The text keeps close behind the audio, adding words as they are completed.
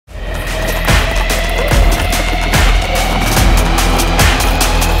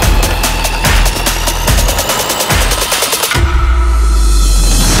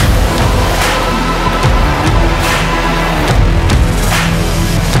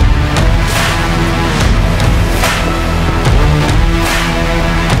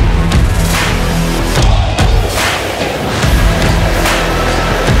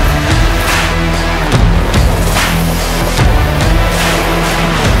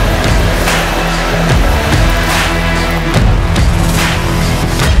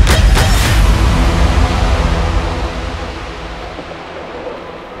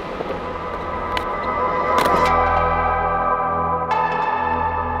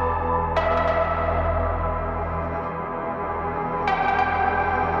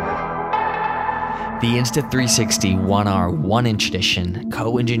The Insta360 1R 1-inch edition,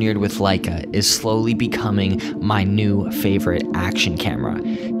 co-engineered with Leica, is slowly becoming my new favorite action camera,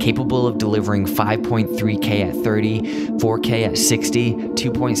 capable of delivering 5.3K at 30, 4K at 60,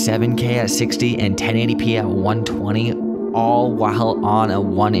 2.7K at 60, and 1080p at 120, all while on a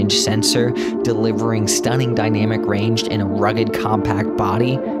 1-inch sensor, delivering stunning dynamic range in a rugged compact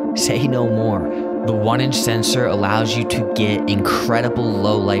body. Say no more. The 1-inch sensor allows you to get incredible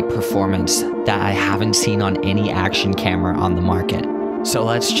low light performance that I haven't seen on any action camera on the market. So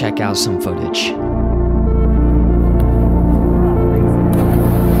let's check out some footage.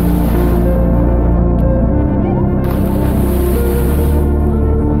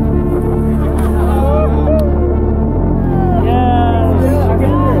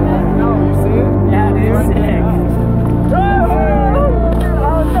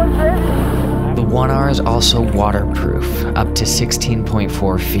 Is also waterproof, up to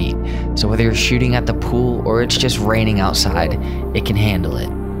 16.4 feet, so whether you're shooting at the pool or it's just raining outside, it can handle it.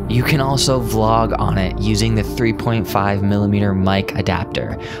 You can also vlog on it using the 3.5mm mic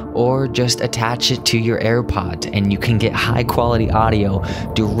adapter, or just attach it to your AirPods and you can get high quality audio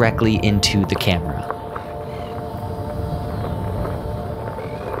directly into the camera.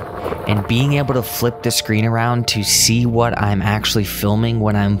 And being able to flip the screen around to see what I'm actually filming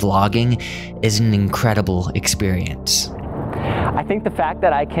when I'm vlogging is an incredible experience. I think the fact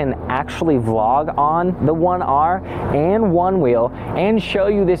that I can actually vlog on the 1R and one wheel and show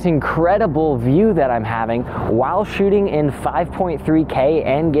you this incredible view that I'm having while shooting in 5.3K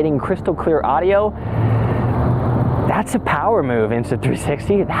and getting crystal clear audio, that's a power move,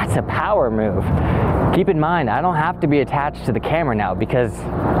 Insta360. That's a power move. Keep in mind, I don't have to be attached to the camera now because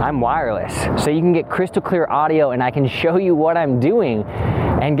I'm wireless. So you can get crystal clear audio and I can show you what I'm doing.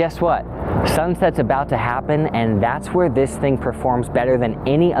 And guess what? Sunset's about to happen, and that's where this thing performs better than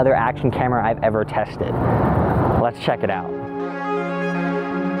any other action camera I've ever tested. Let's check it out.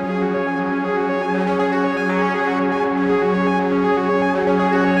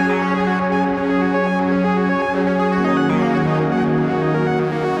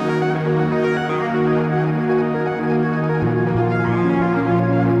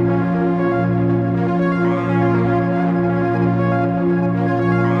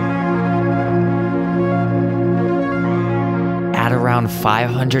 At around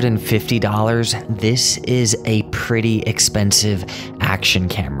 $550, this is a pretty expensive action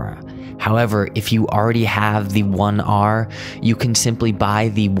camera. However, if you already have the 1R, you can simply buy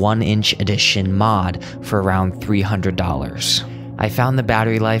the 1-inch edition mod for around $300. I found the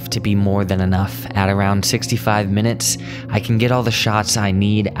battery life to be more than enough. At around 65 minutes, I can get all the shots I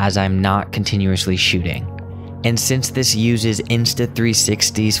need as I'm not continuously shooting. And since this uses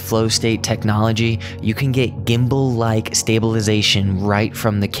Insta360's flow state technology, you can get gimbal-like stabilization right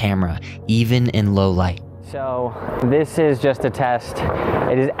from the camera, even in low light. So this is just a test.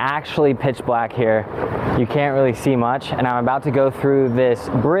 It is actually pitch black here. You can't really see much, and I'm about to go through this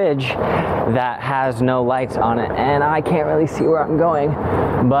bridge that has no lights on it, and I can't really see where I'm going,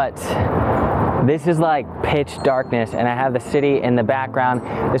 but this is like pitch darkness, and I have the city in the background.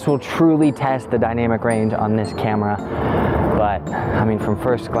 This will truly test the dynamic range on this camera. But, I mean, from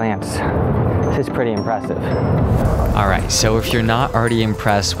first glance, this is pretty impressive. Alright, so if you're not already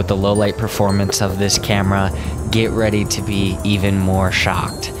impressed with the low light performance of this camera, get ready to be even more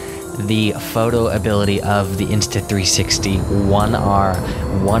shocked. The photo ability of the Insta360 1R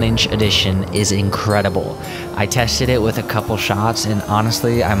 1-inch edition is incredible. I tested it with a couple shots, and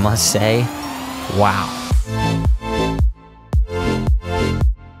honestly, I must say, wow.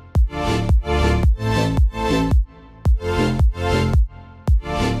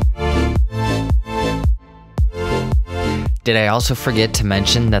 Did I also forget to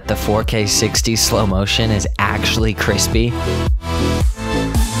mention that the 4K 60 slow motion is actually crispy?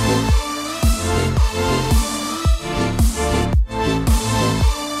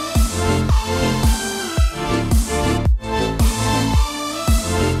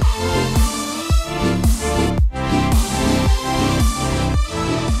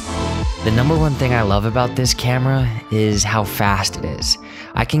 The number one thing I love about this camera is how fast it is.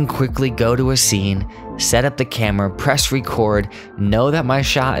 I can quickly go to a scene, set up the camera, press record, know that my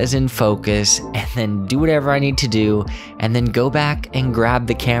shot is in focus, and then do whatever I need to do, and then go back and grab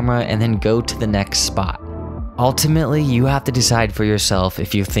the camera and then go to the next spot. Ultimately, you have to decide for yourself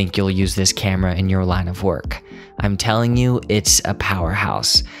if you think you'll use this camera in your line of work. I'm telling you, it's a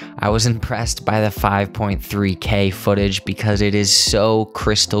powerhouse. I was impressed by the 5.3K footage because it is so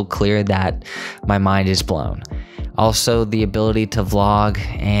crystal clear that my mind is blown. Also, the ability to vlog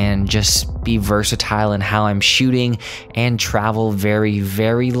and just be versatile in how I'm shooting and travel very,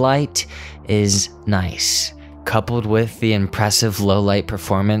 very light is nice. Coupled with the impressive low light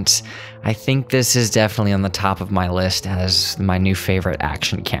performance, I think this is definitely on the top of my list as my new favorite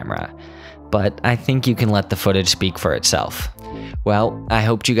action camera. But I think you can let the footage speak for itself. Well, I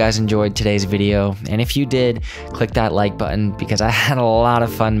hoped you guys enjoyed today's video, and if you did, click that like button because I had a lot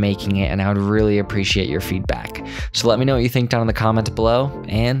of fun making it and I would really appreciate your feedback. So let me know what you think down in the comments below,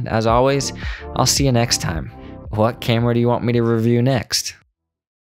 and as always, I'll see you next time. What camera do you want me to review next?